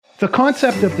The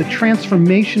concept of the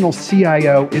transformational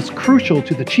CIO is crucial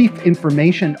to the Chief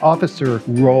Information Officer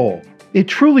role. It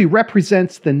truly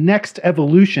represents the next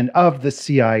evolution of the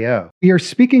CIO. We are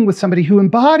speaking with somebody who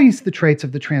embodies the traits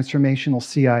of the transformational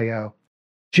CIO.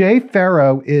 Jay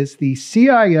Ferro is the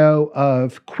CIO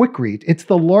of Quikrete. It's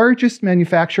the largest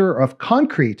manufacturer of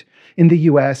concrete in the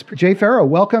US. Jay Ferro,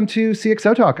 welcome to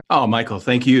CXO Talk. Oh, Michael,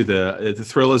 thank you. The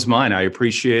thrill is mine. I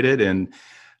appreciate it, and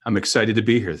I'm excited to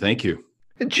be here. Thank you.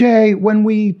 Jay, when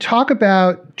we talk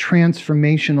about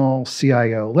transformational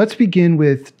CIO, let's begin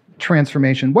with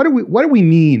transformation. What do we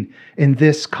mean in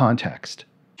this context?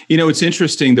 You know, it's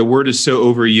interesting. The word is so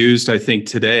overused, I think,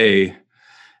 today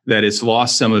that it's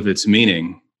lost some of its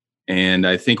meaning. And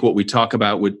I think what we talk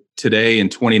about with today in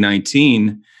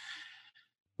 2019,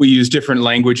 we use different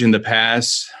language in the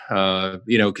past,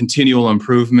 continual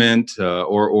improvement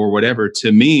or whatever.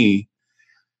 To me,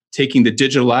 taking the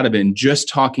digital out of it and just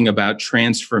talking about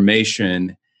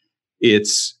transformation,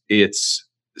 it's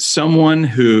someone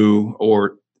who,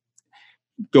 or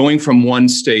going from one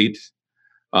state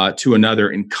to another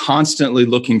and constantly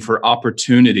looking for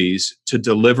opportunities to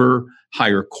deliver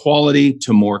higher quality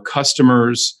to more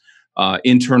customers,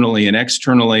 internally and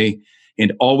externally,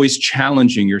 and always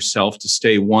challenging yourself to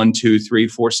stay 1, 2, 3,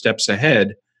 4 steps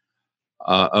ahead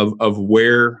of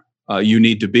where you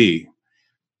need to be.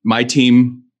 My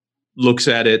team looks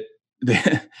at it.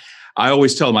 I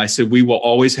always tell them, I said, we will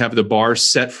always have the bar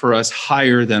set for us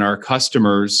higher than our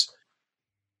customers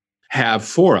have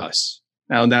for us.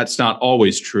 Now, that's not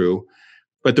always true,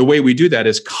 but the way we do that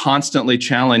is constantly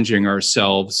challenging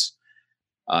ourselves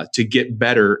to get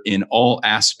better in all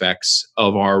aspects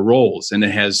of our roles. And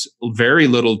it has very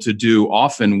little to do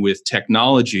often with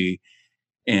technology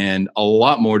and a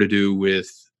lot more to do with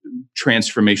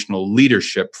transformational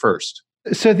leadership first.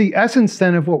 So the essence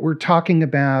then of what we're talking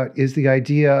about is the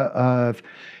idea of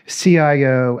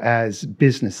CIO as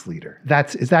business leader.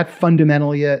 Is that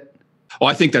fundamentally it?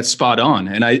 Well, I think that's spot on.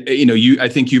 And I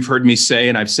think you've heard me say,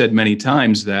 and I've said many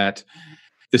times, that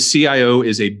the CIO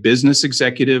is a business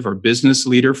executive or business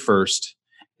leader first,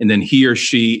 and then he or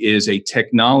she is a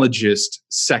technologist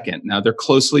second. Now, they're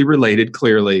closely related,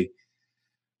 clearly,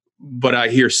 but I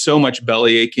hear so much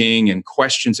belly aching and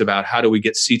questions about how do we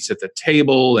get seats at the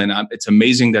table. And it's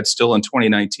amazing that still in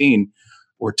 2019,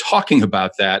 we're talking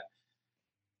about that.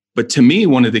 But to me,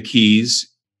 one of the keys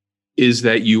is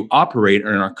that you operate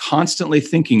and are constantly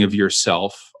thinking of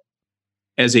yourself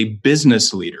as a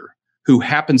business leader who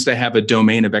happens to have a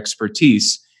domain of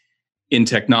expertise in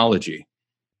technology.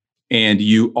 And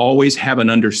you always have an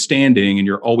understanding and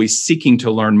you're always seeking to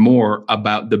learn more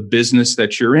about the business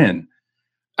that you're in.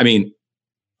 I mean,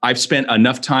 I've spent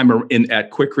enough time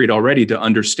at Quikrete already to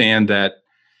understand that,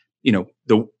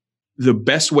 the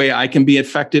best way I can be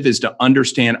effective is to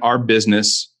understand our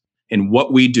business and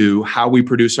what we do, how we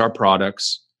produce our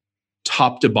products,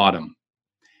 top to bottom.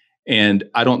 And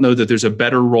I don't know that there's a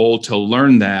better role to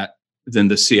learn that than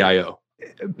the CIO.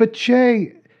 But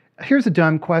Jay, here's a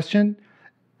dumb question.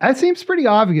 That seems pretty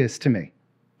obvious to me.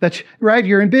 That's right.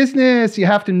 You're in business. You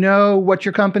have to know what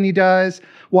your company does.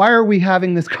 Why are we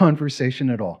having this conversation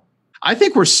at all? I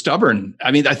think we're stubborn. I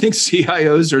mean, I think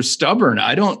CIOs are stubborn.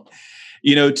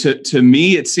 To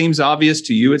me, it seems obvious.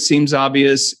 To you, it seems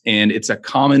obvious. And it's a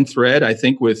common thread, I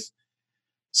think, with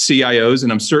CIOs.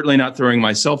 And I'm certainly not throwing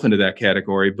myself into that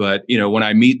category. But, when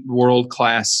I meet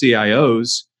world-class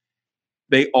CIOs,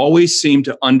 they always seem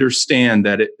to understand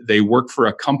that they work for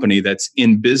a company that's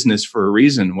in business for a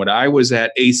reason. When I was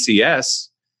at ACS,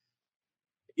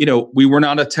 we were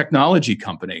not a technology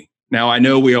company. Now, I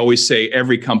know we always say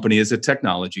every company is a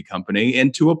technology company,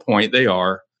 and to a point they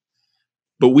are,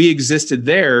 but we existed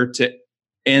there to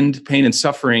end pain and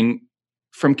suffering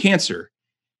from cancer.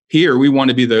 Here, we want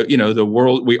to be the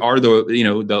world. We are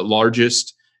the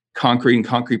largest concrete and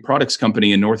concrete products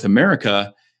company in North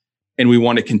America. And we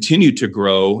want to continue to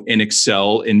grow and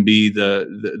excel and be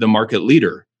the market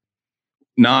leader,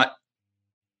 not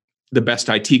the best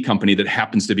IT company that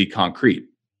happens to be concrete.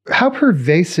 How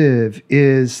pervasive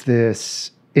is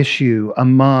this issue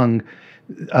among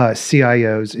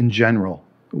CIOs in general,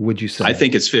 would you say? I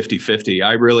think it's 50-50.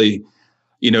 I really,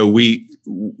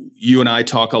 you and I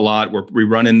talk a lot. We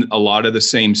run in a lot of the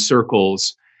same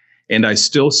circles. And I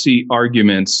still see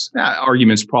arguments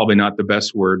probably not the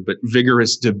best word, but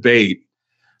vigorous debate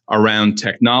around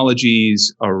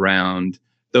technologies, around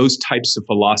those types of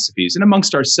philosophies. And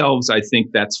amongst ourselves, I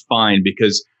think that's fine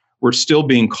because we're still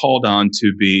being called on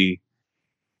to be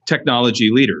technology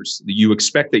leaders. You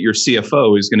expect that your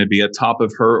CFO is going to be at top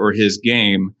of her or his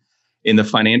game in the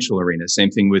financial arena. Same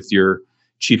thing with your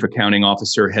chief accounting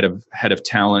officer, head of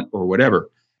talent, or whatever.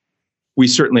 we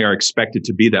certainly are expected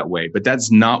to be that way, but that's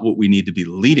not what we need to be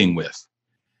leading with.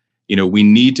 We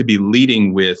need to be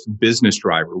leading with business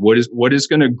driver. What is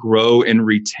going to grow and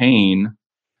retain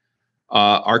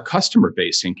our customer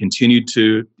base and continue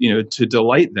to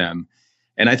delight them.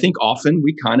 And I think often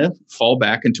we kind of fall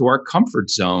back into our comfort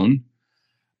zone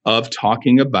of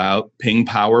talking about ping,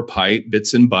 power, pipe,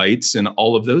 bits and bytes, and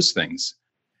all of those things.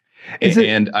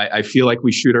 I feel like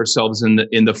we shoot ourselves in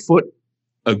the foot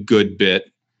a good bit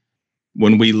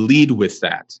when we lead with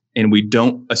that and we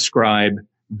don't ascribe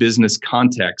business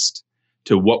context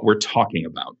to what we're talking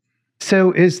about.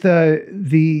 So is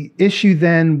the issue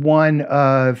then one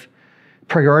of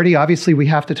priority? Obviously, we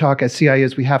have to talk as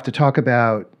CIOs, we have to talk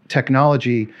about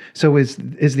technology. So is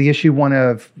the issue one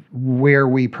of where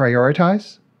we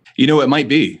prioritize? It might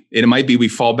be. It might be we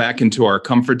fall back into our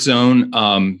comfort zone.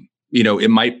 It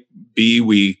might be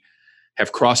we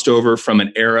have crossed over from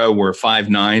an era where 5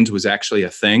 nines was actually a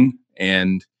thing.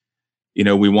 And,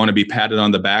 we want to be patted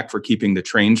on the back for keeping the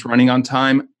trains running on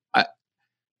time.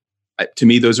 To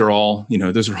me, those are all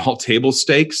table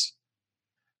stakes.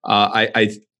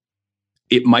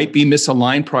 It might be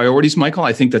misaligned priorities, Michael.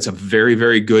 I think that's a very,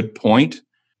 very good point.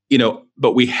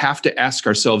 But we have to ask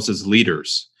ourselves as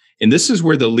leaders, and this is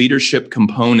where the leadership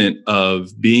component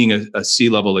of being a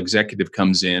C-level executive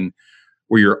comes in,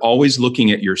 where you're always looking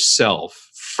at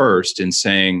yourself first and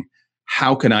saying,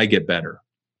 how can I get better?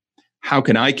 How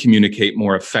can I communicate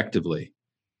more effectively?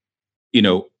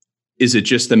 Is it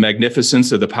just the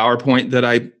magnificence of the PowerPoint that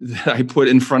I put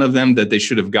in front of them that they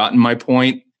should have gotten my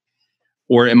point?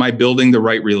 Or am I building the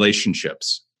right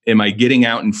relationships? Am I getting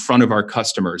out in front of our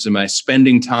customers? Am I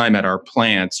spending time at our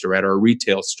plants or at our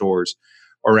retail stores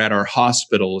or at our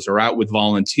hospitals or out with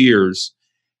volunteers,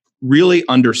 really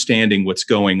understanding what's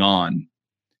going on?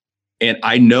 And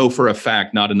I know for a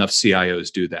fact not enough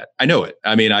CIOs do that. I know it.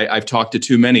 I mean, I've talked to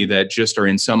too many that just are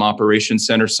in some operations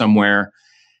center somewhere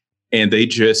and have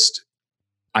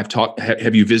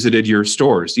you visited your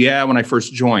stores? Yeah, when I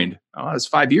first joined. Oh, that was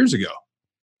 5 years ago.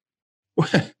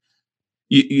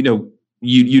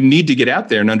 You need to get out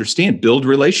there and understand, build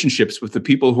relationships with the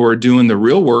people who are doing the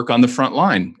real work on the front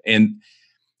line. And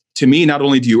to me, not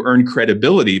only do you earn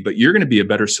credibility, but you're going to be a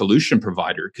better solution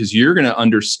provider because you're going to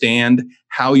understand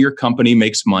how your company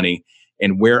makes money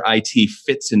and where IT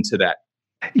fits into that.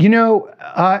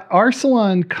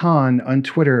 Arsalan Khan on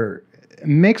Twitter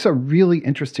makes a really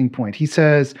interesting point. He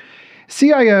says,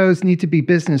 CIOs need to be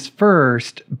business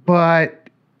first, but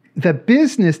the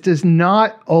business does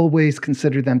not always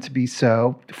consider them to be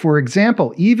so. For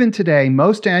example, even today,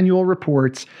 most annual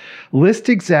reports list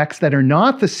execs that are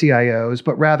not the CIOs,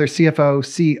 but rather CFO,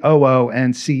 COO,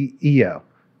 and CEO.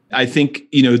 I think,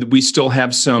 we still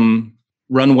have some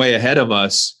runway ahead of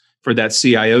us for that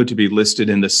CIO to be listed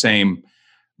in the same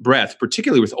breath,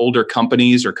 particularly with older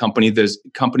companies or companies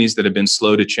that have been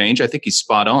slow to change. I think he's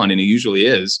spot on, and he usually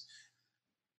is,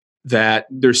 that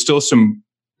there's still some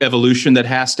evolution that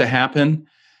has to happen.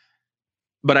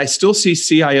 But I still see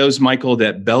CIOs, Michael,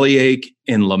 that bellyache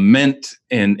and lament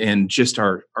and just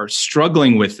are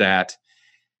struggling with that.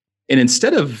 And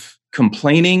instead of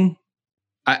complaining,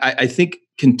 I think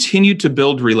continue to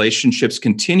build relationships,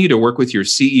 continue to work with your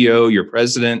CEO, your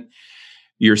president,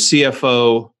 your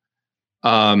CFO.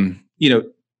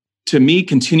 To me,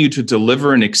 continue to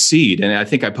deliver and exceed. And I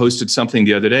think I posted something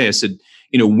the other day. I said,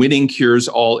 winning cures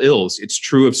all ills. It's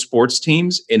true of sports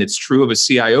teams and it's true of a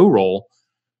CIO role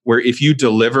where if you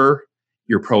deliver,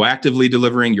 you're proactively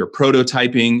delivering, you're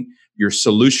prototyping, you're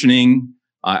solutioning.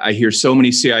 I hear so many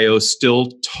CIOs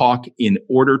still talk in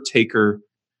order taker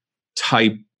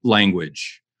type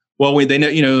language. Well, they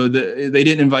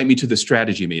didn't invite me to the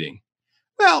strategy meeting.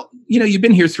 Well, you've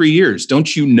been here 3 years.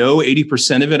 Don't you know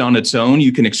 80% of it on its own?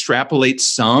 You can extrapolate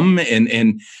some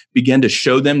and begin to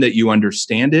show them that you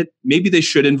understand it. Maybe they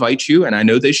should invite you, and I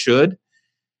know they should.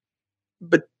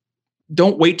 But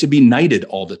don't wait to be knighted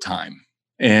all the time.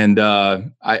 And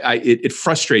it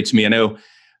frustrates me. I know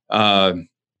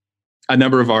a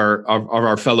number of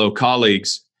our fellow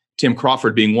colleagues, Tim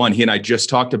Crawford being one. He and I just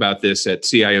talked about this at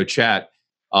CIO Chat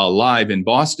live in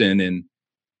Boston, and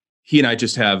he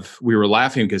and we were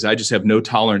laughing because I just have no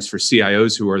tolerance for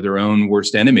CIOs who are their own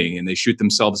worst enemy, and they shoot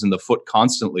themselves in the foot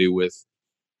constantly with,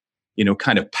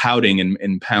 kind of pouting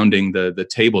and pounding the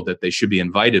table that they should be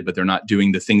invited, but they're not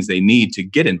doing the things they need to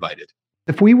get invited.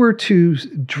 If we were to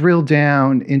drill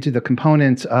down into the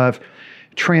components of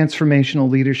transformational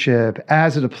leadership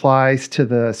as it applies to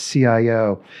the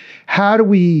CIO, how do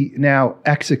we now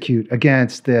execute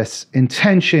against this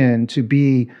intention to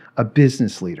be a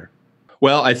business leader?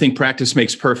 Well, I think practice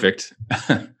makes perfect.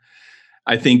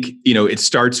 I think, it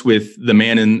starts with the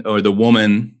man or the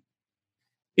woman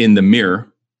in the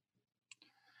mirror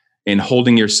and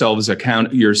holding yourself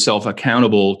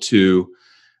accountable to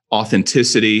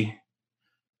authenticity,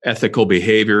 ethical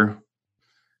behavior,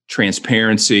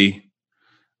 transparency,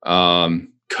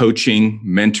 coaching,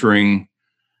 mentoring,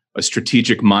 a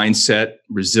strategic mindset,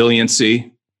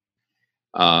 resiliency.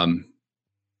 I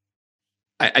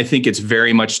think it's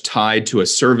very much tied to a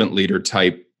servant leader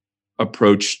type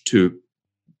approach to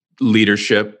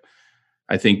leadership.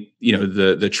 I think,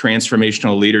 the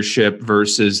transformational leadership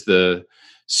versus the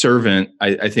servant,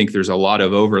 I think there's a lot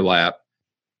of overlap,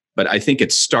 but I think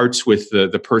it starts with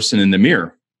the person in the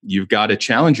mirror. You've got to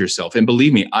challenge yourself. And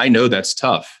believe me, I know that's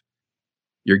tough.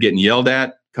 You're getting yelled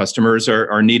at. Customers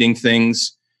are needing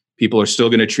things. People are still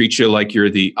going to treat you like you're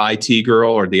the IT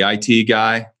girl or the IT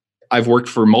guy. I've worked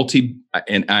for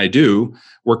and I do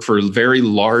work for very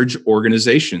large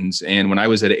organizations. And when I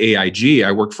was at AIG,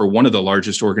 I worked for one of the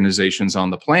largest organizations on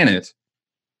the planet.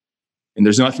 And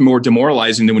there's nothing more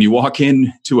demoralizing than when you walk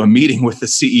into a meeting with the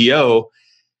CEO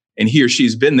and he or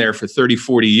she's been there for 30,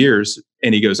 40 years.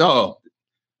 And he goes, "Oh,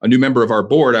 a new member of our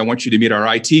board, I want you to meet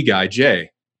our IT guy,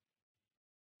 Jay."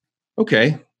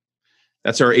 Okay,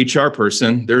 that's our HR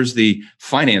person. There's the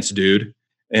finance dude.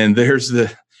 And there's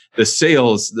the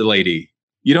sales lady.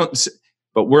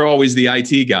 But we're always the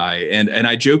IT guy. And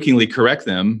I jokingly correct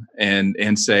them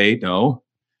and say, "No,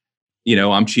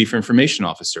 I'm chief information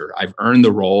officer. I've earned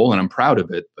the role and I'm proud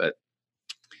of it. But,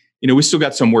 we still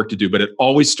got some work to do, but it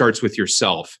always starts with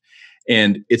yourself."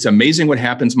 And it's amazing what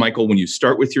happens, Michael, when you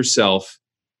start with yourself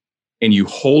and you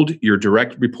hold your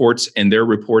direct reports and their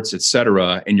reports, et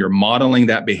cetera, and you're modeling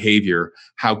that behavior,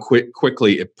 how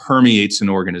quickly it permeates an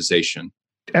organization.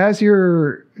 As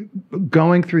you're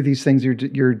going through these things,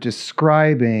 you're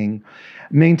describing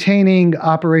maintaining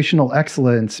operational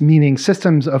excellence, meaning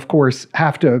systems, of course,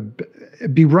 have to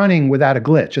be running without a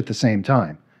glitch at the same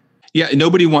time. Yeah,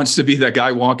 nobody wants to be that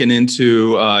guy walking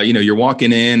into, you're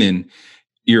walking in and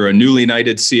you're a newly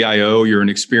knighted CIO, you're an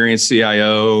experienced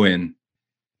CIO, and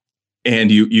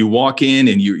you walk in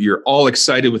and you're all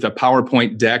excited with a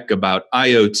PowerPoint deck about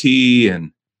IoT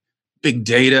and big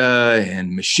data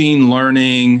and machine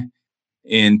learning,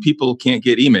 and people can't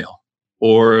get email,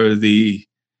 or the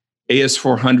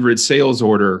AS400 sales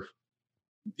order,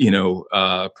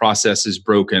 process is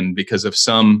broken because of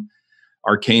some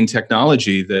arcane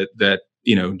technology that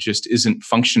just isn't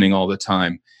functioning all the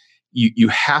time. You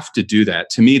have to do that.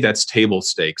 To me, that's table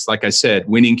stakes. Like I said,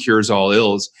 winning cures all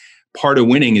ills. Part of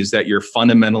winning is that you're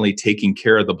fundamentally taking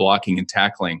care of the blocking and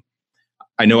tackling.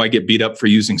 I know I get beat up for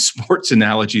using sports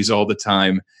analogies all the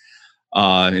time.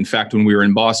 In fact, when we were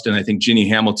in Boston, I think Ginny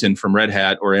Hamilton from Red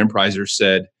Hat or Enterpriser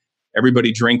said,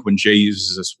 "Everybody drink when Jay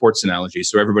uses a sports analogy."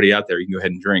 So everybody out there, you can go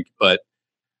ahead and drink. But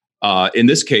in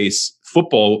this case,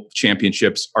 football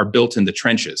championships are built in the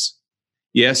trenches.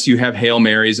 Yes, you have Hail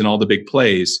Marys and all the big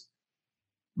plays,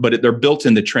 but they're built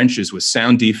in the trenches with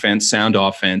sound defense, sound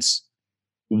offense,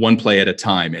 one play at a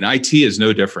time. And IT is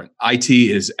no different. IT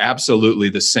is absolutely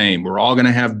the same. We're all going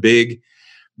to have big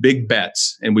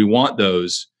bets, and we want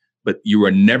those, but you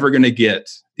are never going to get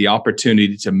the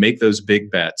opportunity to make those big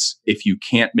bets if you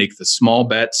can't make the small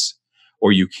bets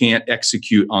or you can't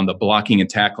execute on the blocking and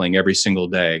tackling every single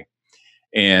day.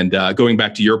 And going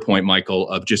back to your point, Michael,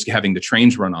 of just having the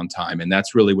trains run on time. And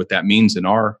that's really what that means in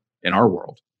our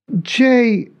world.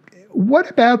 Jay, what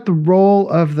about the role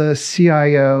of the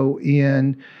CIO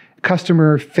in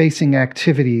customer-facing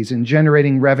activities and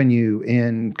generating revenue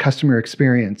in customer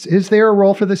experience? Is there a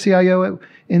role for the CIO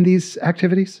in these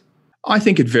activities? I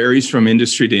think it varies from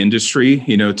industry to industry,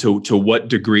 to what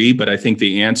degree, but I think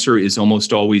the answer is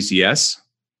almost always yes.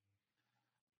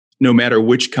 No matter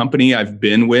which company I've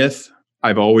been with,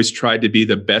 I've always tried to be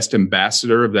the best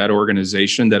ambassador of that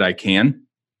organization that I can.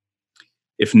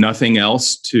 If nothing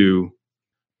else, to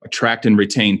attract and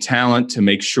retain talent, to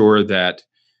make sure that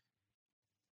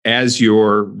as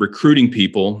you're recruiting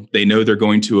people, they know they're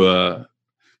going to a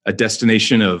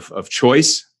destination of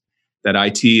choice, that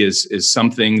IT is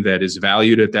something that is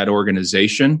valued at that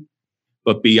organization.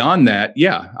 But beyond that,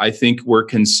 yeah, I think we're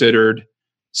considered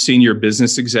senior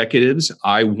business executives.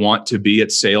 I want to be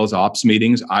at sales ops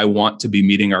meetings. I want to be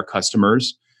meeting our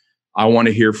customers. I want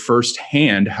to hear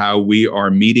firsthand how we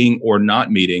are meeting or not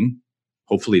meeting.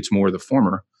 Hopefully it's more of the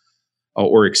former,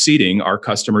 or exceeding our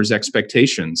customers'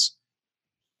 expectations.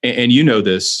 And you know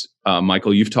this,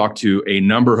 Michael, you've talked to a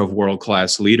number of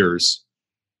world-class leaders.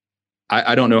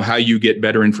 I don't know how you get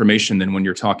better information than when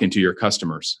you're talking to your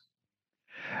customers.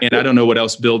 And I don't know what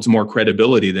else builds more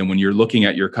credibility than when you're looking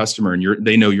at your customer and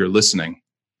they know you're listening.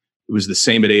 It was the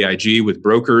same at AIG with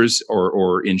brokers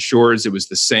or insurers. It was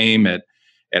the same at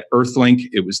at Earthlink.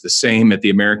 It was the same at the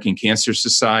American Cancer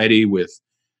Society with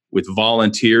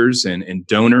volunteers and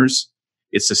donors.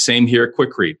 It's the same here at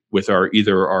Quikrete with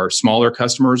either our smaller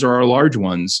customers or our large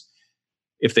ones.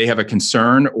 If they have a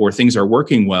concern or things are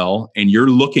working well and you're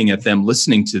looking at them,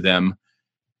 listening to them,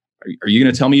 are you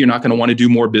going to tell me you're not going to want to do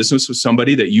more business with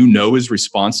somebody that you know is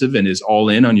responsive and is all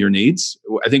in on your needs?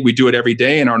 I think we do it every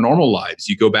day in our normal lives.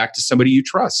 You go back to somebody you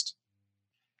trust.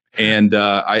 And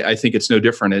I think it's no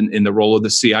different in the role of the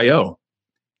CIO.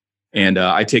 And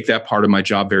I take that part of my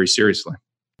job very seriously.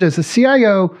 Does the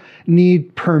CIO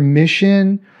need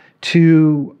permission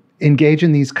to engage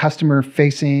in these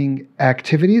customer-facing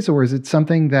activities, or is it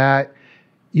something that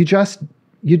you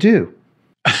do?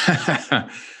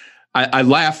 I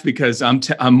laugh because I'm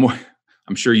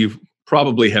sure you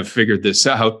probably have figured this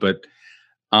out, but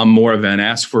I'm more of an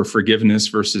ask for forgiveness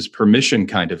versus permission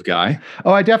kind of guy.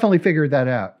 Oh, I definitely figured that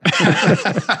out.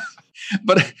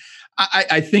 But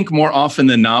I think more often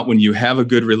than not, when you have a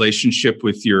good relationship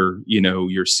with your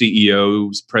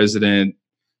CEO, president,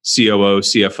 COO,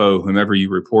 CFO, whomever you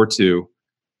report to,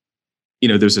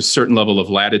 there's a certain level of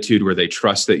latitude where they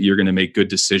trust that you're going to make good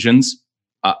decisions.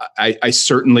 I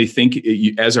certainly think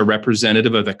as a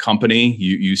representative of the company,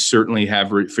 you certainly have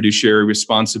fiduciary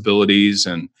responsibilities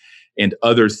and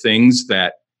other things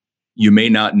that you may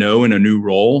not know in a new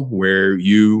role, where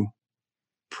you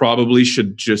probably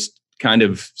should just kind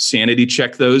of sanity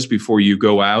check those before you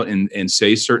go out and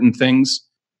say certain things.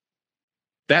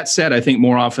 That said, I think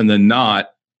more often than not,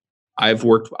 I've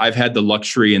had the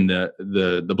luxury and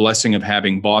the blessing of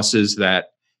having bosses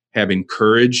that have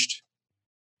encouraged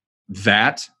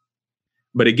that.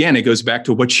 But again, it goes back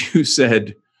to what you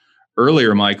said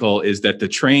earlier, Michael, is that the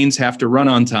trains have to run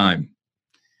on time.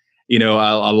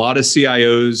 A lot of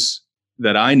CIOs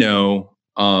that I know,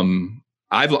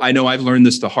 I've learned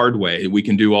this the hard way. We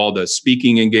can do all the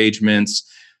speaking engagements,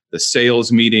 the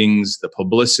sales meetings, the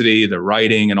publicity, the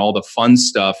writing, and all the fun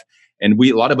stuff. And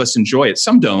a lot of us enjoy it.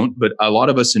 Some don't, but a lot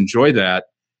of us enjoy that.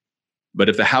 But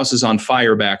if the house is on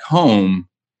fire back home,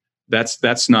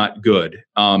 that's not good.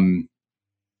 We're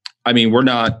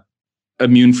not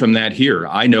immune from that here.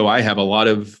 I know I have a lot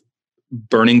of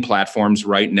burning platforms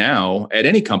right now at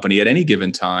any company at any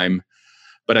given time,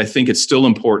 but I think it's still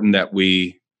important that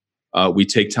we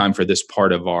take time for this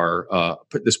part of our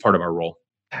role.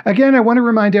 Again, I want to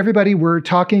remind everybody we're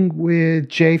talking with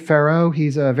Jay Ferro.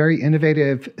 He's a very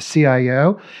innovative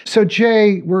CIO. So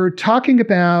Jay, we're talking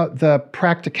about the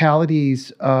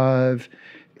practicalities of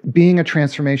being a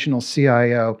transformational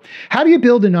CIO. How do you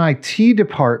build an IT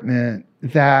department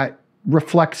that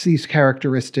reflects these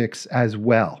characteristics as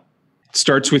well? It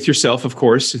starts with yourself, of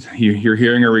course. You're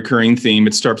hearing a recurring theme.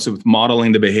 It starts with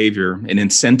modeling the behavior and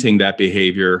incenting that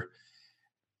behavior,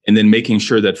 and then making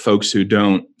sure that folks who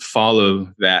don't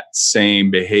follow that same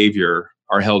behavior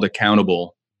are held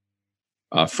accountable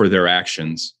for their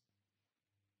actions.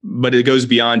 But it goes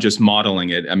beyond just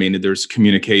modeling it. There's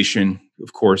communication,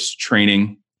 of course,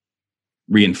 training,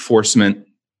 reinforcement,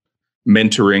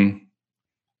 mentoring,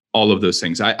 all of those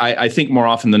things. I think more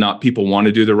often than not, people want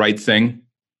to do the right thing,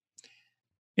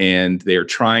 and they are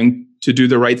trying to do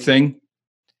the right thing.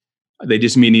 They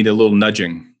just may need a little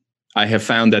nudging. I have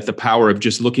found that the power of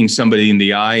just looking somebody in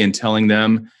the eye and telling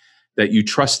them that you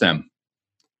trust them,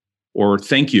 or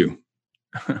thank you,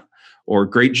 or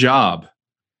great job,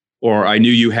 or I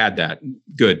knew you had that.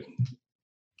 Good.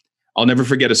 I'll never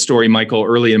forget a story, Michael,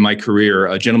 early in my career,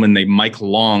 a gentleman named Mike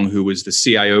Long, who was the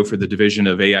CIO for the division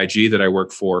of AIG that I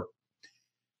worked for.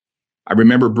 I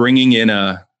remember bringing in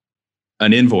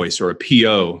an invoice or a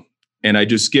PO, and I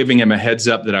just giving him a heads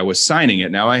up that I was signing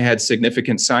it. Now I had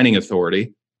significant signing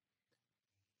authority,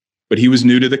 but he was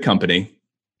new to the company.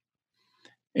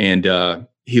 And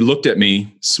he looked at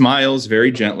me, smiles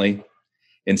very gently,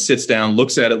 and sits down,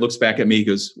 looks at it, looks back at me. He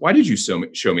goes, "Why did you show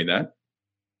me that?"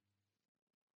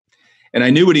 And I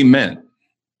knew what he meant.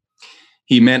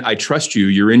 He meant, I trust you.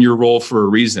 You're in your role for a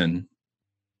reason.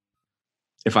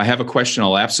 If I have a question,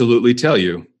 I'll absolutely tell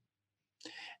you.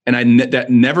 And that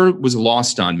never was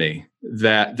lost on me,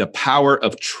 that the power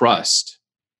of trust.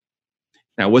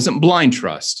 Now, it wasn't blind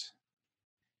trust.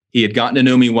 He had gotten to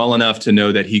know me well enough to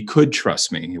know that he could trust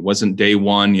me. It wasn't day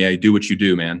one, yeah, do what you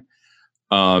do, man.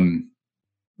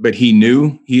 But he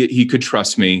knew he could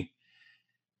trust me.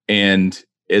 And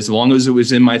as long as it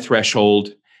was in my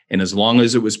threshold, and as long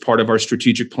as it was part of our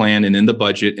strategic plan and in the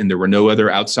budget, and there were no other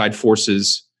outside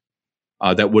forces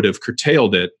that would have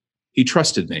curtailed it, he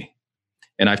trusted me.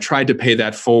 And I've tried to pay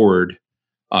that forward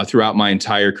throughout my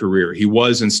entire career. He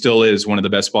was and still is one of the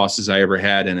best bosses I ever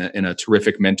had, and a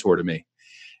terrific mentor to me.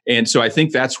 And so I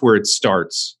think that's where it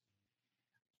starts.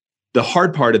 The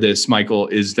hard part of this, Michael,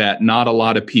 is that not a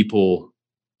lot of people,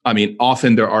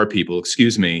 often there are people,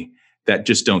 that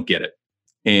just don't get it.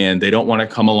 And they don't want to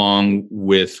come along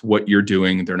with what you're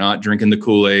doing. They're not drinking the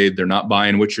Kool-Aid. They're not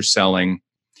buying what you're selling.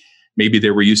 Maybe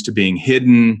they were used to being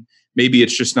hidden. Maybe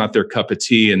it's just not their cup of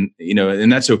tea. And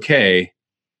that's okay.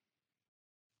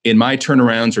 In my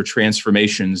turnarounds or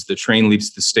transformations, the train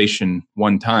leaves the station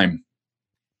one time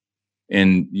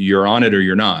and you're on it or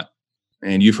you're not.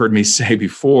 And you've heard me say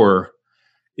before,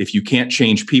 if you can't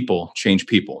change people, change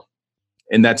people.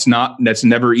 And that's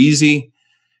never easy.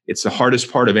 It's the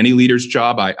hardest part of any leader's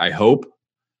job, I hope.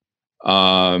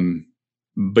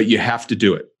 But you have to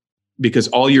do it because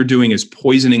all you're doing is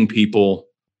poisoning people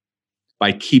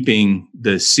by keeping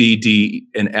the C, D,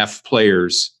 and F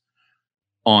players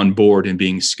on board and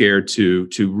being scared to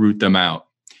root them out.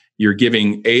 You're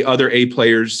giving other A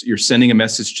players, you're sending a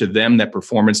message to them that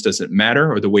performance doesn't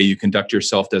matter or the way you conduct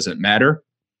yourself doesn't matter.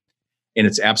 And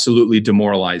it's absolutely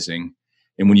demoralizing.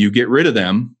 And when you get rid of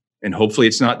them, and hopefully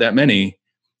it's not that many,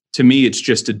 to me, it's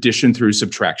just addition through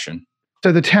subtraction.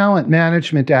 So the talent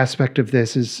management aspect of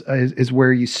this is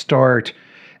where you start,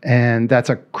 and that's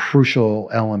a crucial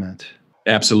element.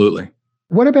 Absolutely.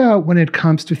 What about when it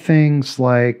comes to things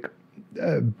like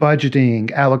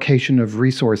budgeting, allocation of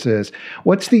resources?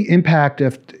 What's the impact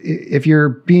if you're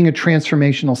being a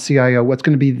transformational CIO? What's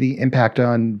going to be the impact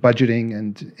on budgeting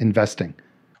and investing?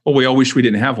 Well, we all wish we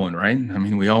didn't have one, right?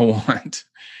 We all want.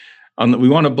 We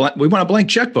want a blank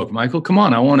checkbook, Michael. Come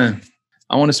on, I want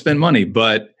to spend money,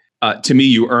 but to me,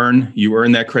 you earn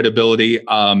that credibility.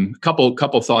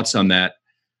 Couple thoughts on that.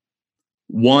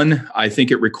 One, I think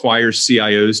it requires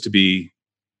CIOs to be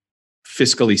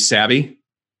fiscally savvy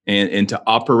and to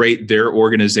operate their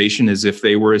organization as if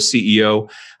they were a CEO.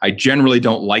 I generally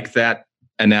don't like that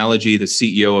analogy, the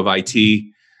CEO of IT.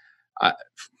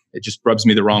 It just rubs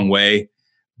me the wrong way.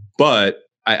 But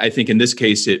I think in this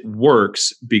case, it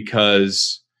works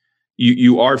because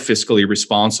you are fiscally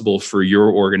responsible for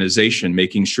your organization,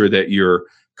 making sure that you're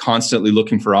constantly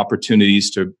looking for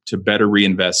opportunities to better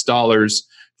reinvest dollars,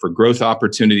 for growth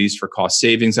opportunities, for cost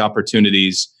savings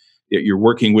opportunities, that you're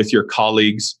working with your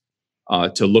colleagues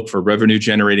to look for revenue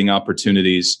generating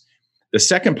opportunities. The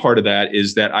second part of that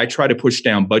is that I try to push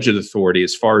down budget authority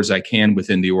as far as I can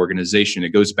within the organization. It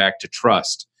goes back to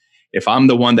trust. If I'm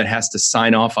the one that has to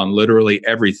sign off on literally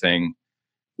everything,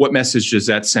 what message does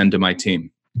that send to my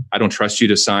team? I don't trust you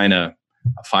to sign a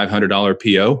 $500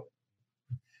 PO.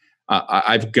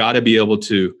 I've got to be able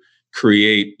to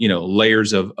create,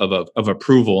 layers of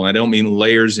approval. And I don't mean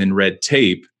layers in red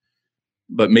tape,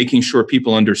 but making sure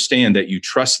people understand that you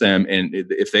trust them. And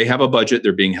if they have a budget,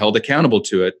 they're being held accountable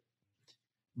to it.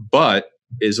 But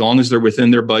as long as they're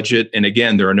within their budget, and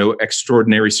again, there are no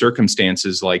extraordinary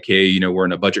circumstances like, hey, we're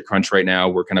in a budget crunch right now,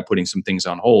 we're kind of putting some things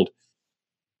on hold,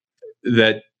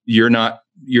 that you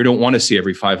don't want to see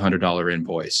every $500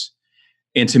 invoice.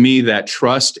 And to me, that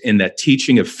trust and that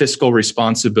teaching of fiscal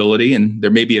responsibility, and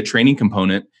there may be a training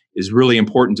component, is really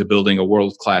important to building a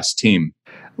world-class team.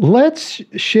 Let's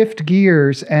shift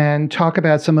gears and talk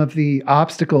about some of the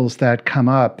obstacles that come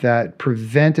up that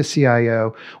prevent a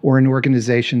CIO or an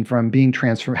organization from having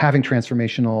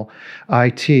transformational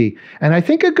IT. And I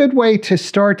think a good way to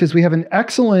start is we have an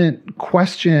excellent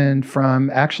question from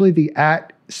actually the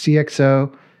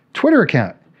 @CXO Twitter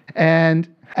account. And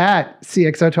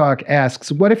 @CXO Talk asks,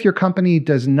 what if your company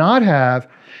does not have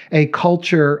a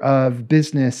culture of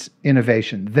business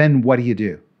innovation? Then what do you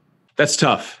do? That's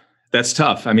tough.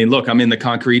 Look, I'm in the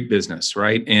concrete business,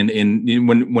 right? And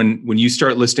when you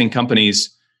start listing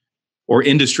companies or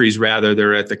industries, rather,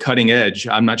 they're at the cutting edge,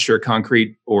 I'm not sure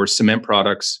concrete or cement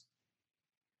products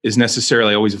is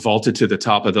necessarily always vaulted to the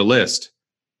top of the list.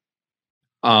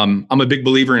 I'm a big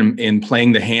believer in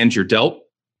playing the hand you're dealt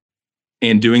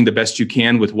and doing the best you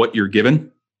can with what you're given.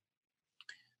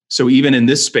 So even in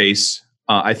this space,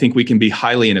 I think we can be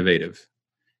highly innovative.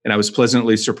 And I was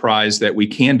pleasantly surprised that we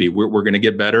can be. We're going to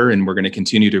get better, and we're going to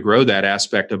continue to grow that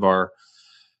aspect of our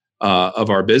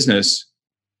business.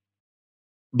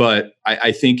 But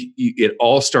I think it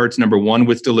all starts, number one,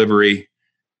 with delivery,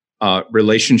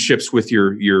 relationships with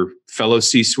your fellow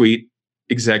C-suite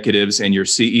executives and your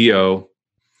CEO.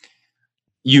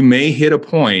 You may hit a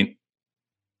point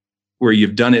where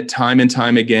you've done it time and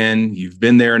time again. You've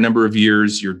been there a number of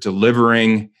years. You're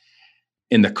delivering,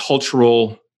 and the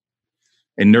cultural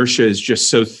inertia is just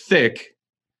so thick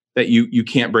that you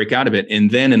can't break out of it.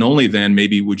 And then and only then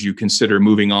maybe would you consider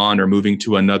moving on or moving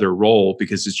to another role,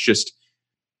 because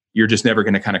you're just never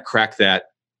going to kind of crack that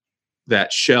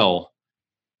shell.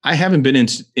 I haven't been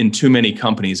in too many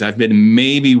companies. I've been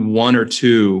maybe one or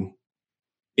two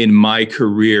in my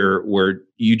career where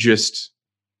you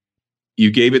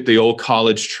gave it the old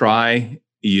college try,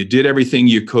 you did everything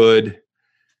you could,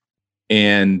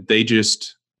 and they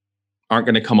just aren't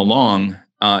going to come along.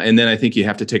 And then I think you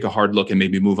have to take a hard look and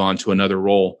maybe move on to another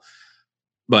role.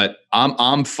 But I'm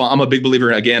a big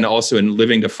believer, again, also in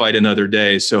living to fight another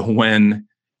day. So when,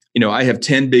 I have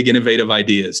 10 big innovative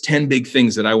ideas, 10 big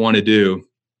things that I want to do,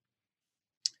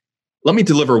 let me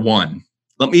deliver one.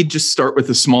 Let me just start with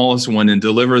the smallest one and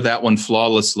deliver that one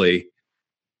flawlessly.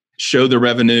 Show the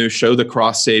revenue, show the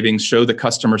cross savings, show the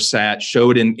customer sat,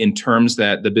 show it in terms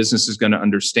that the business is going to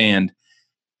understand.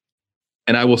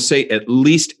 And I will say at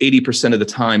least 80% of the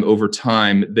time, over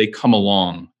time, they come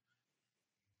along.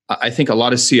 I think a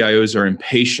lot of CIOs are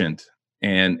impatient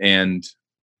and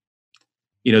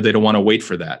they don't want to wait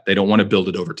for that. They don't want to build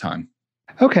it over time.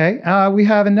 Okay. We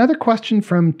have another question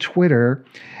from Twitter.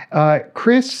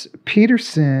 Chris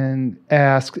Peterson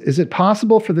asks, is it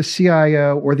possible for the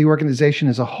CIO or the organization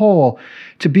as a whole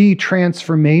to be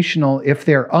transformational if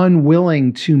they're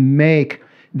unwilling to make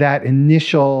that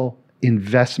initial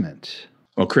investment?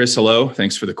 Well, Chris, hello.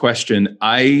 Thanks for the question.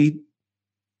 I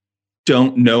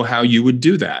don't know how you would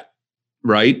do that,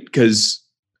 right? Because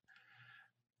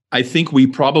I think we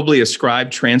probably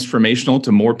ascribe transformational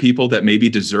to more people that maybe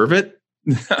deserve it.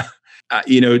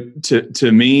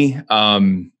 To me,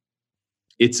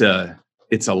 it's a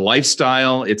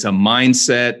lifestyle, it's a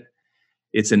mindset,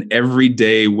 it's an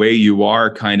everyday way you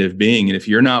are kind of being. And if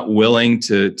you're not willing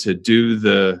to do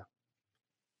the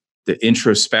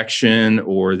introspection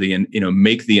or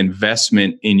make the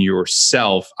investment in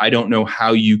yourself, I don't know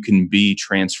how you can be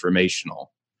transformational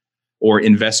or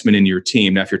investment in your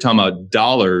team. Now, if you're talking about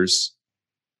dollars,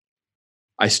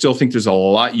 I still think there's a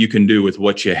lot you can do with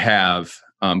what you have,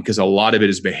 because a lot of it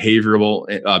is behavioral,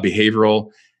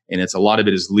 and a lot of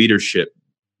it is leadership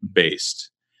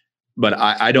based. But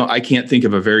I can't think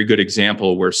of a very good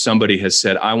example where somebody has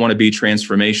said, I want to be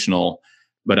transformational,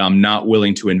 but I'm not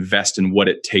willing to invest in what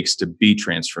it takes to be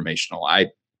transformational. I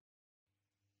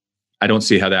don't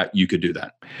see how that you could do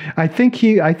that. I think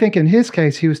in his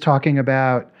case, he was talking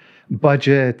about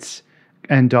budgets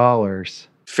and dollars.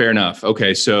 Fair enough.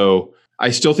 Okay. So I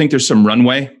still think there's some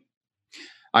runway.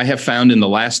 I have found in the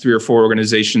last 3 or 4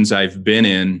 organizations I've been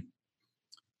in,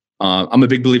 I'm a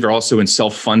big believer also in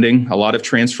self-funding, a lot of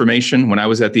transformation. When I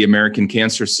was at the American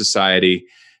Cancer Society,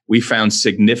 we found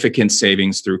significant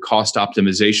savings through cost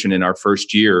optimization in our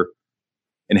first year,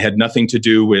 and had nothing to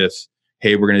do with,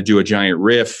 hey, we're going to do a giant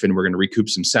RIF and we're going to recoup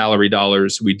some salary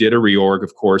dollars. We did a reorg,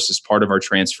 of course, as part of our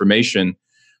transformation,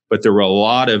 but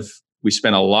we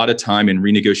spent a lot of time in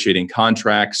renegotiating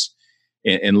contracts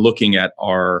and looking at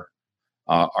our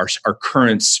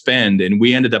current spend. And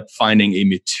we ended up finding a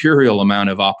material amount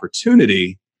of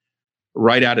opportunity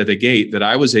right out of the gate that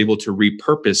I was able to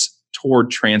repurpose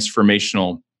toward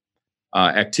transformational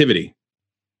activity.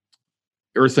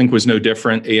 Earthlink was no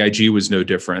different. AIG was no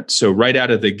different. So right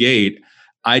out of the gate,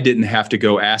 I didn't have to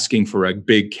go asking for a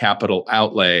big capital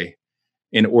outlay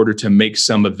in order to make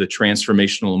some of the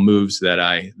transformational moves that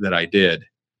I did.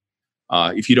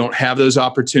 If you don't have those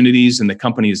opportunities and the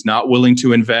company is not willing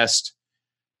to invest,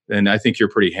 then I think you're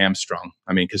pretty hamstrung.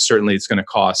 I mean, because certainly it's going to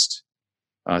cost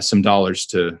some dollars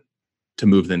to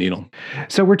move the needle.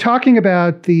 So we're talking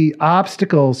about the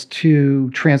obstacles to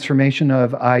transformation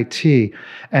of IT.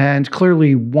 And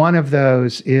clearly one of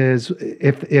those is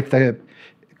if the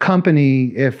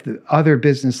other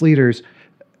business leaders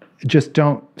just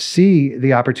don't see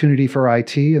the opportunity for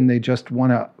IT and they just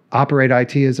want to operate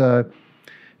IT as a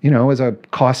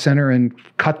cost center and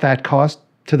cut that cost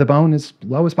to the bone as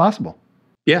low as possible.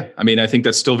 Yeah. I mean, I think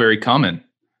that's still very common.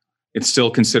 It's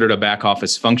still considered a back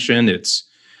office function.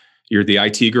 You're the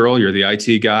IT girl, you're the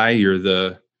IT guy, you're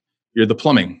the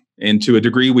plumbing. And to a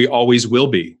degree, we always will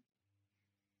be.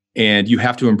 And you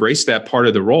have to embrace that part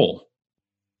of the role.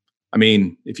 I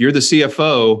mean, if you're the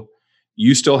CFO,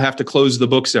 you still have to close the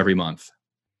books every month.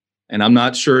 And I'm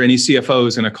not sure any CFO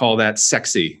is going to call that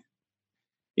sexy,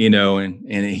 and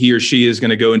he or she is going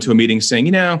to go into a meeting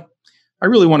saying, I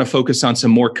really want to focus on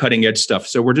some more cutting edge stuff.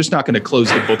 So we're just not going to close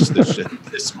the books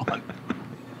this month.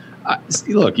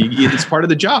 Look, it's part of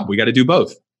the job. We got to do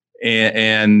both.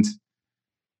 And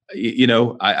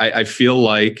I feel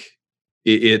like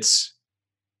it's,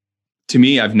 to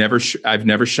me, I've never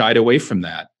shied away from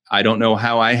that. I don't know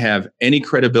how I have any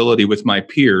credibility with my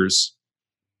peers.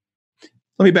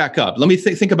 Let me back up. Let me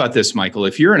think about this, Michael.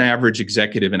 If you're an average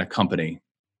executive in a company,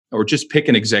 or just pick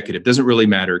an executive, doesn't really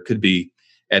matter. It could be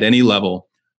at any level.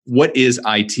 What is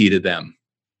IT to them?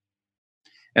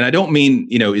 And I don't mean,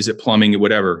 is it plumbing or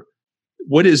whatever?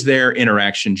 what is their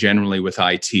interaction generally with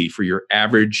IT for your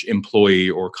average employee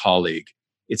or colleague?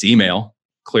 It's email,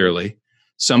 clearly,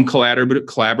 some collaborative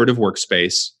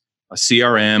workspace, a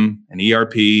CRM, an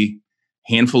ERP,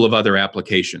 handful of other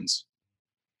applications.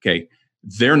 Okay.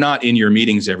 They're not in your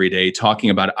meetings every day talking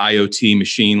about IoT,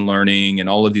 machine learning, and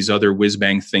all of these other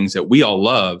whiz-bang things that we all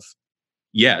love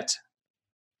yet.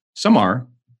 Some are.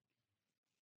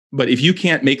 But if you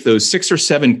can't make those 6 or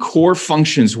 7 core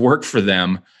functions work for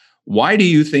them, why do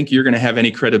you think you're going to have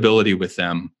any credibility with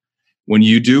them when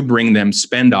you do bring them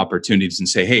spend opportunities and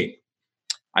say, hey,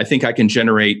 I think I can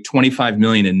generate 25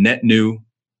 million in net new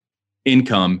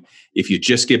income if you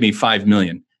just give me 5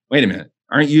 million. Wait a minute.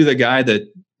 Aren't you the guy that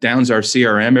downs our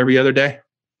CRM every other day?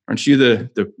 Aren't you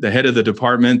the head of the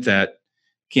department that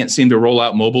can't seem to roll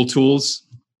out mobile tools?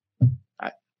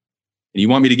 And you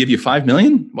want me to give you 5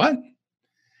 million? What?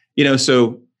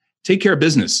 So take care of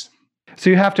business. So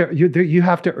you have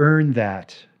to earn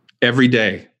that every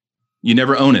day. You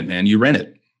never own it, man. You rent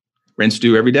it. Rent's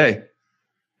due every day.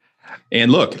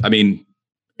 And look,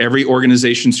 every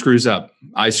organization screws up.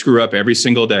 I screw up every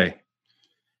single day.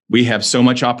 We have so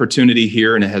much opportunity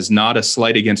here, and it has not a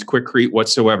slight against Quikrete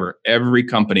whatsoever. Every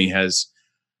company has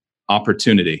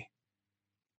opportunity.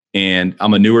 And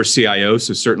I'm a newer CIO,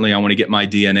 so certainly I want to get my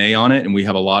DNA on it. And we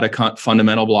have a lot of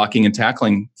fundamental blocking and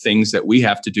tackling things that we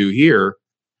have to do here.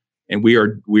 And we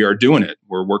are doing it.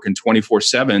 We're working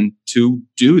 24/7 to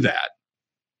do that.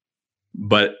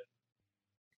 But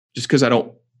just because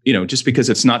just because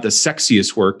it's not the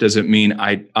sexiest work doesn't mean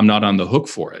I'm not on the hook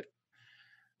for it.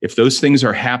 If those things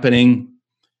are happening,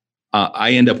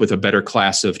 I end up with a better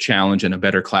class of challenge and a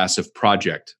better class of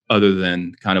project, other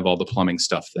than kind of all the plumbing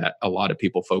stuff that a lot of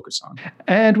people focus on.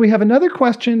 And we have another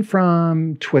question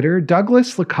from Twitter.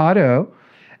 Douglas Licato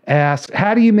asks,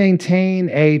 how do you maintain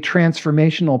a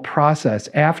transformational process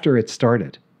after it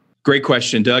started? Great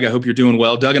question, Doug. I hope you're doing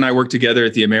well. Doug and I worked together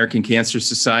at the American Cancer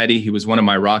Society. He was one of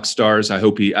my rock stars.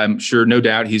 I'm sure, no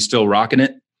doubt, he's still rocking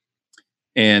it.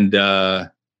 And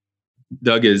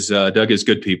Doug is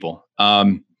good people.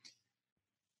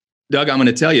 Doug, I'm going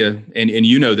to tell you, and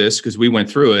you know this because we went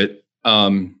through it.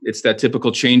 It's that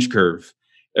typical change curve.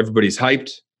 Everybody's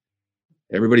hyped,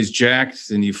 everybody's jacked,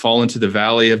 and you fall into the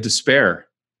valley of despair.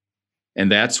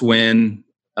 And that's when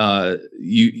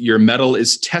your mettle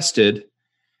is tested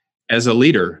as a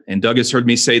leader. And Doug has heard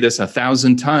me say this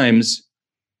 1,000 times.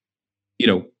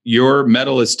 Your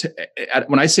mettle is,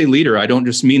 when I say leader, I don't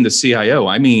just mean the CIO.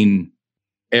 I mean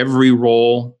every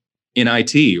role in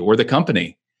IT or the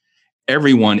company.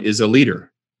 Everyone is a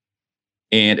leader.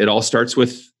 And it all starts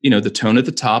with, the tone at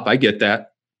the top. I get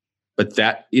that. But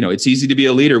that, it's easy to be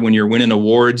a leader when you're winning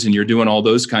awards and you're doing all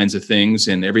those kinds of things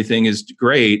and everything is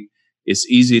great. It's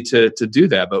easy to do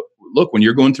that. But look, when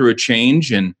you're going through a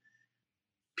change and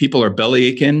people are belly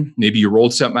aching, maybe you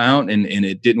rolled something out and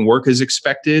it didn't work as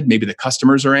expected. Maybe the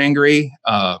customers are angry.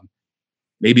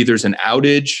 Maybe there's an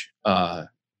outage,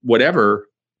 whatever.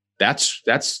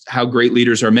 That's how great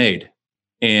leaders are made.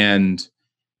 And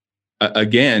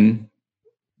again,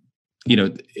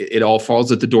 it all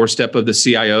falls at the doorstep of the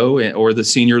CIO or the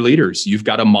senior leaders. You've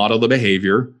got to model the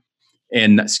behavior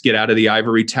and get out of the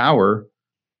ivory tower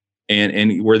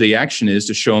and where the action is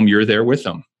to show them you're there with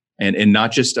them and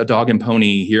not just a dog and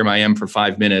pony. Here I am for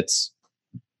 5 minutes.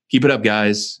 Keep it up,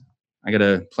 guys. I got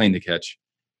a plane to catch.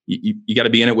 You got to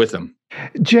be in it with them.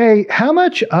 Jay, how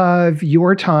much of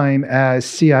your time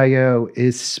as CIO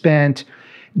is spent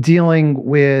dealing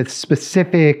with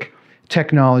specific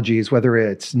technologies, whether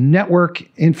it's network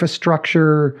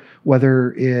infrastructure,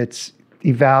 whether it's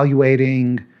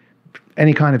evaluating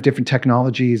any kind of different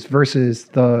technologies versus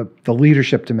the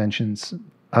leadership dimensions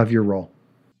of your role?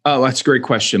 Oh, that's a great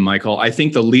question, Michael. I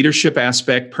think the leadership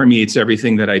aspect permeates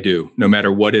everything that I do, no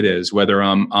matter what it is, whether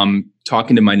I'm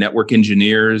talking to my network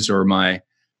engineers or my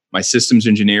systems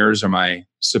engineers or my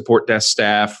support desk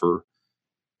staff or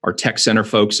our tech center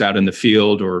folks out in the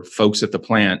field or folks at the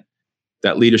plant.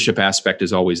 That leadership aspect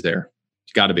is always there.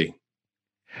 It's got to be.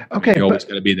 Okay. You always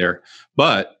got to be there.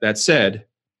 But that said,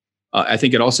 I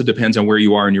think it also depends on where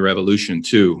you are in your evolution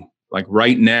too. Like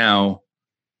right now,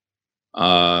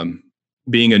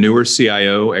 being a newer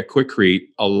CIO at Quikrete,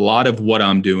 a lot of what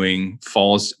I'm doing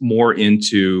falls more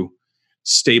into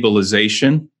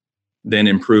stabilization than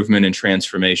improvement and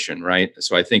transformation, right?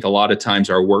 So I think a lot of times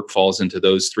our work falls into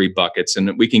those 3 buckets,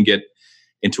 and we can get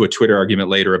into a Twitter argument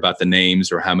later about the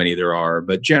names or how many there are,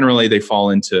 but generally they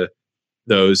fall into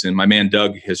those. And my man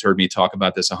Doug has heard me talk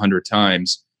about this 100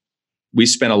 times. We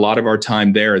spent a lot of our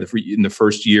time there in the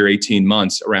first year, 18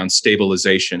 months around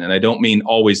stabilization. And I don't mean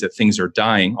always that things are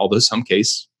dying, although in some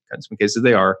cases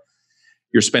they are.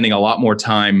 You're spending a lot more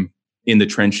time in the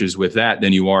trenches with that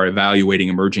than you are evaluating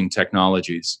emerging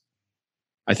technologies.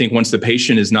 I think once the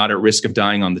patient is not at risk of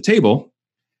dying on the table,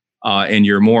 and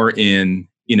you're more in,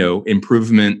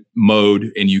 improvement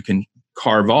mode, and you can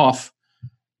carve off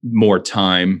more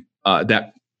time,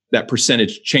 that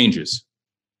percentage changes.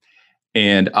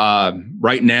 And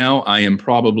right now, I am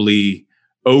probably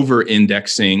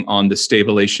over-indexing on the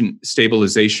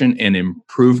stabilization and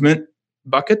improvement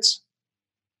buckets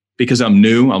because I'm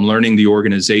new. I'm learning the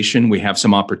organization. We have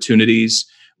some opportunities.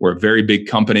 We're a very big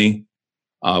company.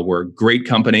 We're a great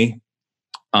company.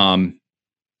 And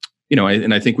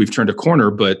I think we've turned a corner,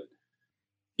 but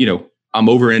I'm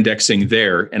over-indexing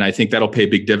there, and I think that'll pay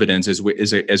big dividends as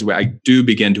I do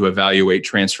begin to evaluate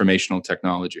transformational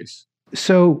technologies.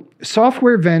 So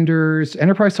software vendors,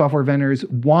 enterprise software vendors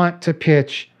want to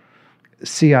pitch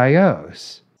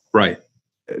CIOs. Right.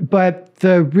 But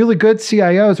the really good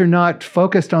CIOs are not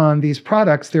focused on these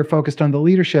products. They're focused on the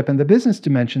leadership and the business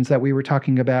dimensions that we were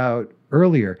talking about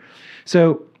earlier.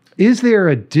 So is there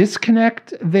a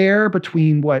disconnect there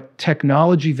between what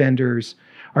technology vendors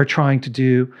are trying to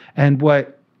do and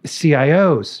what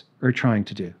CIOs are trying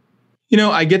to do?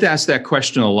 I get to ask that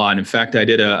question a lot. In fact, I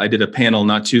did a panel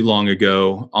not too long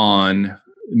ago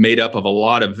made up of a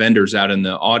lot of vendors out in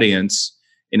the audience,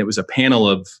 and it was a panel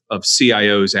of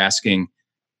CIOs asking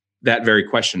that very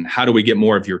question: how do we get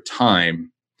more of your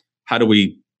time? How do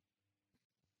we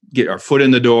get our foot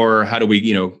in the door? How do we,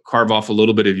 carve off a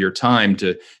little bit of your time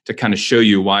to kind of show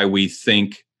you why we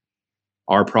think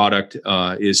our product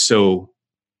is so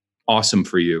awesome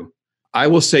for you? I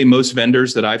will say most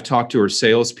vendors that I've talked to are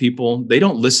salespeople. They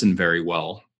don't listen very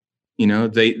well.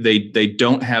 They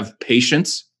don't have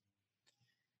patience.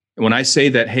 And when I say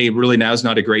that, hey, really now's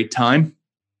not a great time,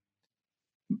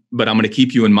 but I'm going to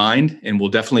keep you in mind and we'll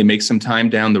definitely make some time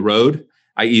down the road,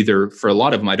 for a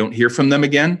lot of them, I don't hear from them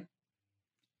again.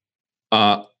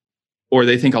 Or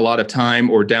they think a lot of time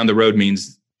or down the road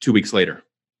means 2 weeks later.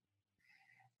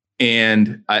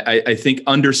 And I think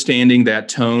understanding that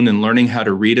tone and learning how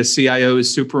to read a CIO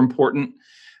is super important.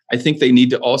 I think they need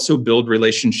to also build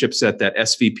relationships at that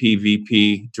SVP,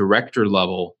 VP, director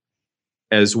level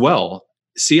as well.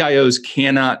 CIOs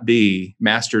cannot be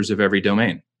masters of every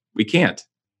domain. We can't.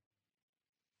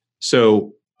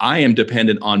 So I am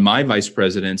dependent on my vice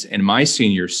presidents and my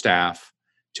senior staff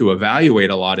to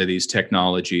evaluate a lot of these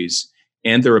technologies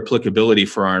and their applicability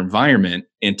for our environment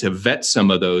and to vet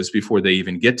some of those before they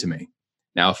even get to me.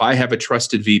 Now, if I have a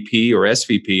trusted VP or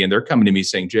SVP and they're coming to me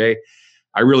saying, Jay,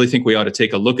 I really think we ought to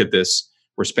take a look at this.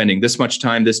 We're spending this much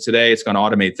time this today. It's going to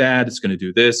automate that. It's going to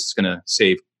do this. It's going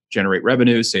to generate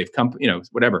revenue, save company,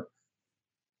 whatever.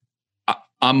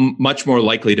 I'm much more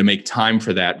likely to make time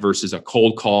for that versus a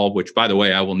cold call, which, by the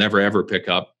way, I will never, ever pick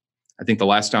up. I think the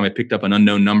last time I picked up an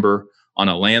unknown number on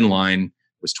a landline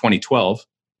was 2012.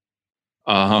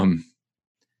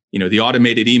 The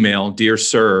automated email, dear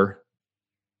sir,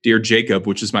 dear Jacob,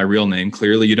 which is my real name.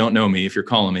 Clearly you don't know me if you're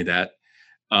calling me that.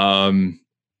 I'm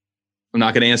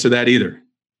not going to answer that either.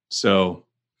 So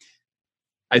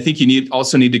I think you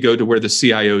also need to go to where the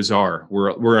CIOs are.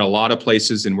 We're in a lot of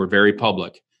places and we're very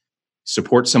public.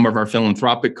 Support some of our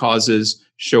philanthropic causes,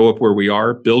 show up where we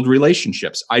are, build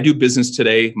relationships. I do business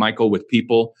today, Michael, with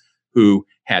people who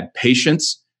had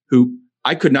patience, who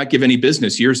I could not give any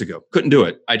business years ago. Couldn't do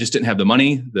it. I just didn't have the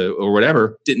money, or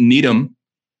whatever. Didn't need them.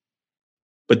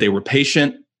 But they were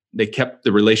patient. They kept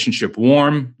the relationship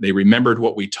warm. They remembered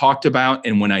what we talked about.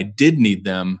 And when I did need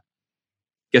them,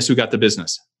 guess who got the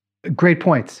business? Great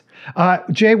points.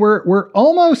 Jay, we're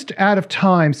almost out of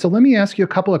time. So let me ask you a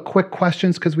couple of quick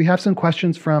questions because we have some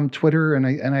questions from Twitter and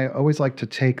I always like to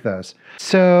take those.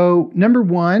 So number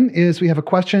one is we have a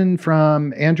question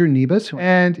from Andrew Nebus,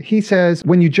 and he says,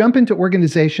 when you jump into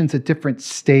organizations at different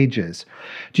stages,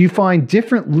 do you find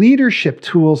different leadership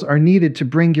tools are needed to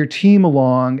bring your team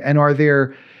along? And are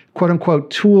there quote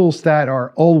unquote tools that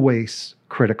are always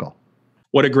critical?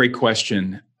 What a great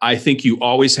question. I think you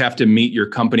always have to meet your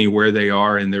company where they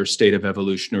are in their state of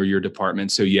evolution or your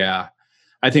department. So yeah,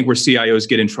 I think where CIOs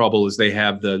get in trouble is they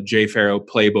have the Jay Ferro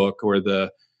playbook or the,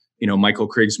 Michael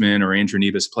Krigsman or Andrew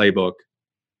Nebus playbook,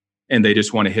 and they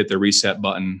just want to hit the reset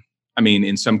button. I mean,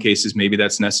 in some cases, maybe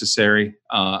that's necessary.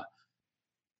 I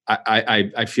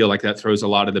feel like that throws a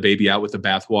lot of the baby out with the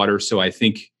bathwater. So I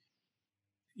think,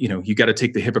 you got to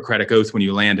take the Hippocratic oath when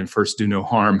you land and first do no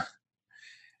harm.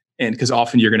 And because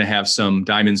often you're going to have some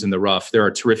diamonds in the rough. There are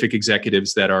terrific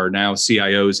executives that are now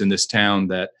CIOs in this town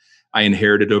that I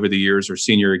inherited over the years, or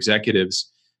senior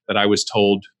executives that I was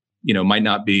told, might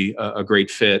not be a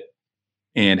great fit.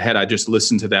 And had I just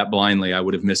listened to that blindly, I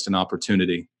would have missed an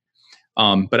opportunity.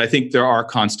 But I think there are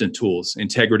constant tools: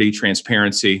 integrity,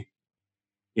 transparency,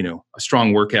 a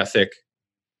strong work ethic,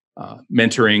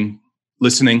 mentoring,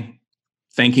 listening,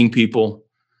 thanking people,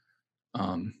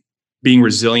 being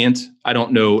resilient. I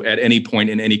don't know at any point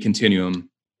in any continuum,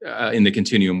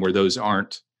 where those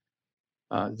aren't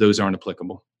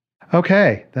applicable.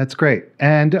 Okay, that's great.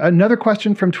 And another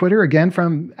question from Twitter, again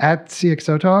from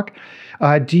 @CXOTalk.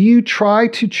 Do you try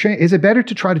to change? Is it better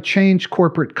to try to change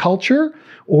corporate culture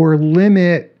or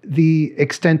limit the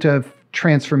extent of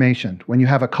transformation when you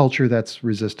have a culture that's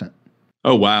resistant?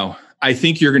 Oh, wow. I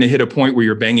think you're going to hit a point where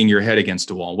you're banging your head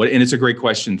against a wall. And it's a great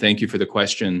question. Thank you for the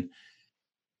question.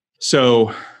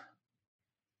 So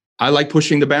I like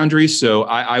pushing the boundaries. So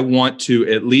I want to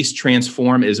at least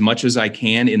transform as much as I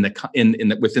can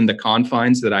within the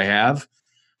confines that I have,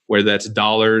 whether that's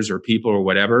dollars or people or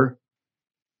whatever.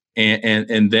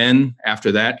 And then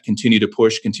after that, continue to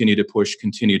push.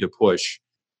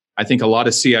 I think a lot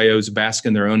of CIOs bask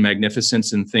in their own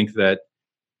magnificence and think that,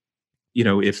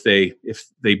 if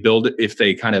they build it, if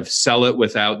they kind of sell it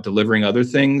without delivering other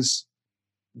things,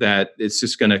 that it's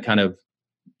just going to kind of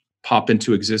pop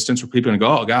into existence where people are going to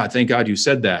go, oh God, thank God you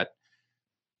said that.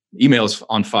 Email's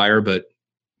on fire, but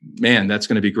man, that's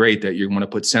going to be great that you want to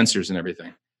put sensors and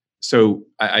everything. So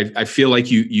I feel like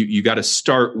you got to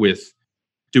start with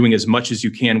doing as much as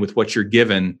you can with what you're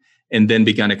given, and then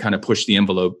begin to kind of push the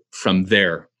envelope from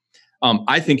there.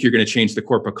 I think you're going to change the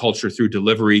corporate culture through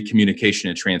delivery, communication,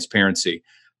 and transparency.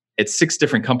 At 6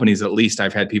 different companies, at least,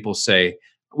 I've had people say,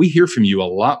 we hear from you a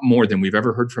lot more than we've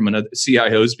ever heard from another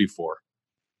CIOs before.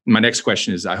 My next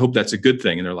question is, I hope that's a good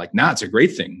thing. And they're like, nah, it's a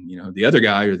great thing. The other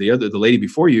guy or the lady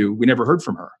before you, we never heard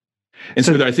from her. And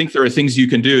so I think there are things you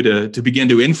can do to begin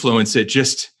to influence it.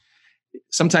 Just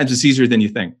sometimes it's easier than you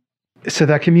think. So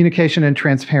that communication and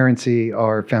transparency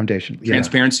are foundational.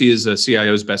 Transparency is a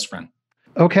CIO's best friend.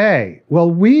 Okay. Well,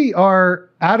 we are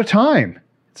out of time.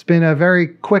 It's been a very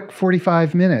quick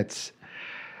 45 minutes.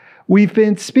 We've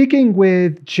been speaking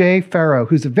with Jay Ferro,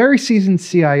 who's a very seasoned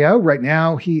CIO. Right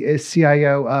now, he is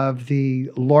CIO of the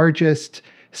largest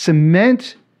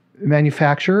cement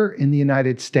manufacturer in the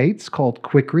United States called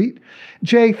Quikrete.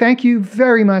 Jay, thank you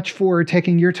very much for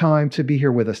taking your time to be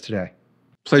here with us today.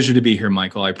 Pleasure to be here,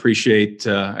 Michael. I appreciate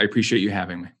you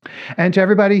having me. And to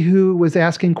everybody who was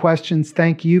asking questions,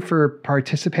 thank you for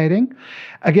participating.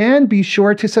 Again, be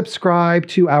sure to subscribe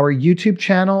to our YouTube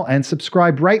channel and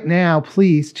subscribe right now,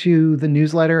 please, to the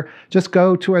newsletter. Just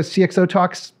go to our CXO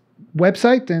Talks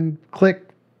website and click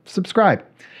subscribe,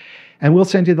 and we'll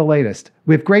send you the latest.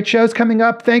 We have great shows coming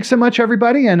up. Thanks so much,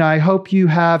 everybody, and I hope you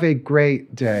have a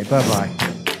great day. Bye-bye.